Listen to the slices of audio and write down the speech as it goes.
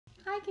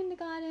Hi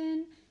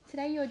kindergarten!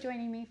 Today you're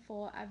joining me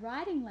for a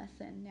writing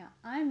lesson. Now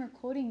I'm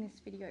recording this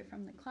video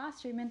from the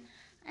classroom and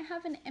I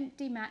have an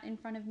empty mat in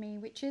front of me,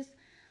 which is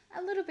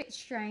a little bit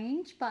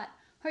strange, but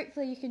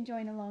hopefully you can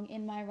join along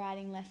in my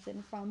writing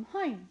lesson from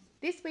home.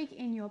 This week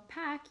in your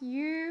pack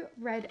you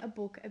read a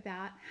book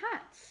about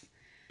hats.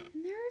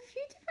 And there are a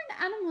few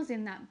different animals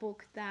in that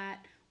book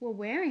that were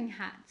wearing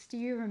hats. Do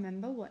you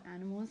remember what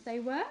animals they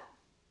were?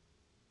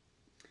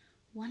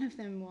 One of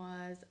them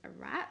was a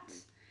rat.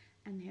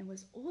 And there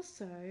was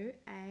also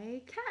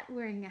a cat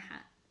wearing a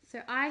hat.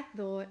 So I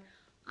thought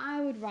I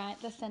would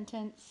write the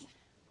sentence,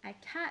 a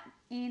cat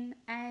in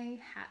a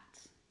hat.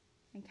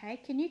 Okay,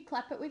 can you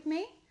clap it with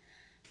me?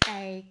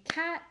 A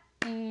cat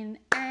in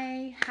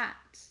a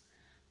hat.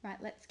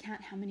 Right, let's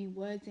count how many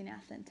words in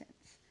our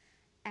sentence.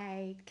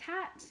 A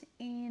cat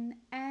in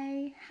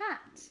a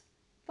hat.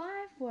 5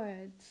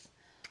 words.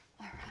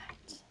 All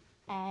right.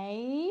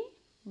 A,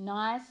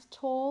 nice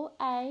tall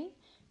A,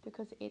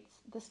 because it's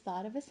the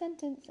start of a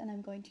sentence and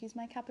I'm going to use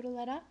my capital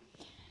letter.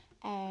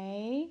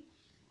 A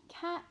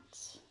cat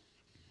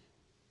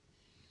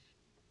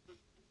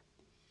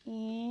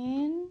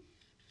in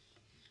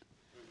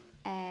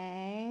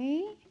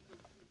a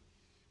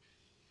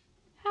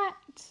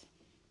hat.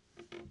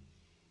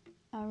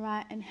 All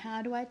right, and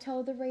how do I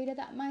tell the reader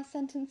that my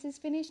sentence is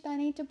finished? I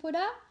need to put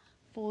a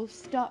full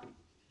stop.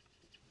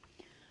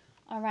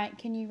 All right,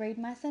 can you read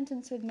my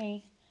sentence with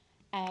me?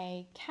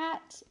 A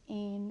cat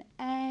in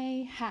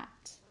a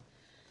hat.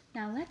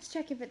 Now let's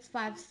check if it's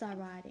 5-star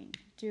writing.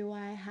 Do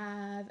I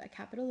have a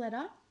capital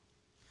letter?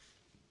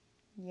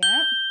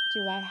 Yep.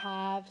 Do I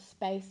have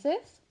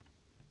spaces?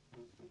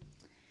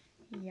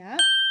 Yep.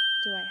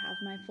 Do I have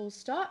my full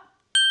stop?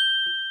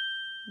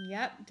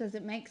 Yep. Does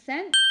it make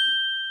sense?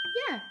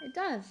 Yeah, it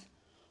does.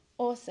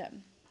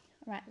 Awesome.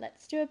 All right,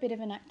 let's do a bit of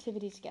an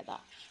activity together.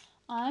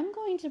 I'm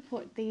going to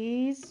put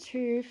these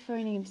 2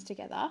 phonemes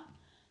together,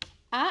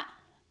 at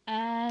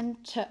and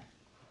t.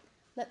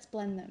 Let's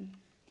blend them.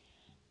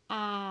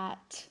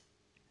 At.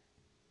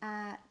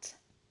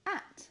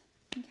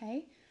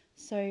 Okay,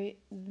 so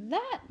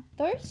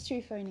those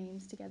 2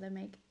 phonemes together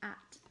make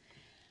at,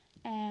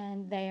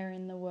 and they are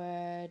in the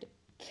word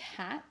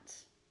cat.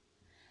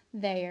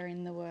 They are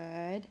in the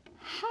word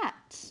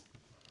hat.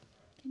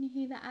 Can you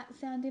hear the at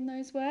sound in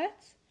those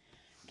words?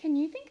 Can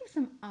you think of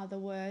some other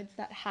words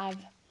that have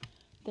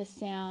the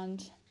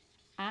sound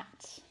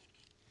at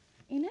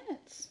in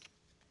it?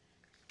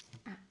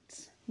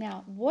 At.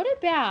 Now, what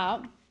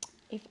about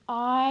if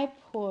I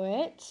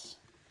put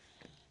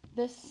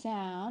the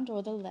sound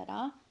or the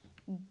letter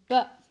B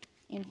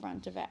in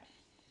front of it?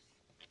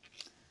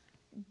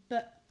 B,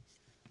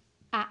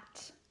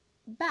 at,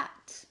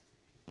 bat.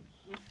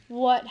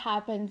 What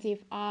happens if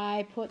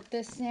I put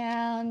the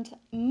sound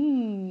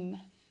in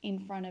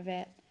front of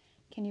it?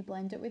 Can you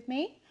blend it with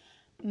me?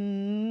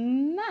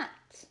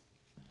 Mat.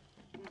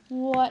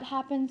 What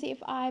happens if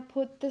I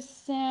put the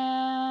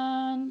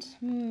sound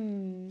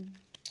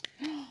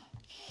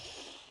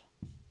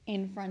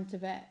in front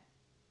of it?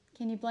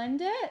 Can you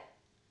blend it?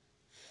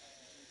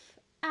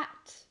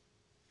 At.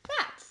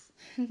 Bats.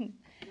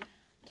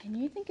 Can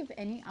you think of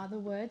any other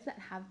words that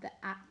have the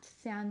at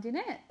sound in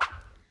it?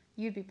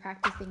 You'd be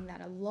practicing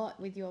that a lot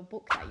with your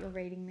book that you're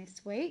reading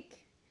this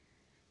week.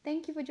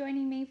 Thank you for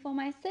joining me for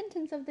my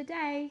sentence of the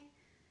day.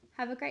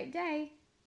 Have a great day.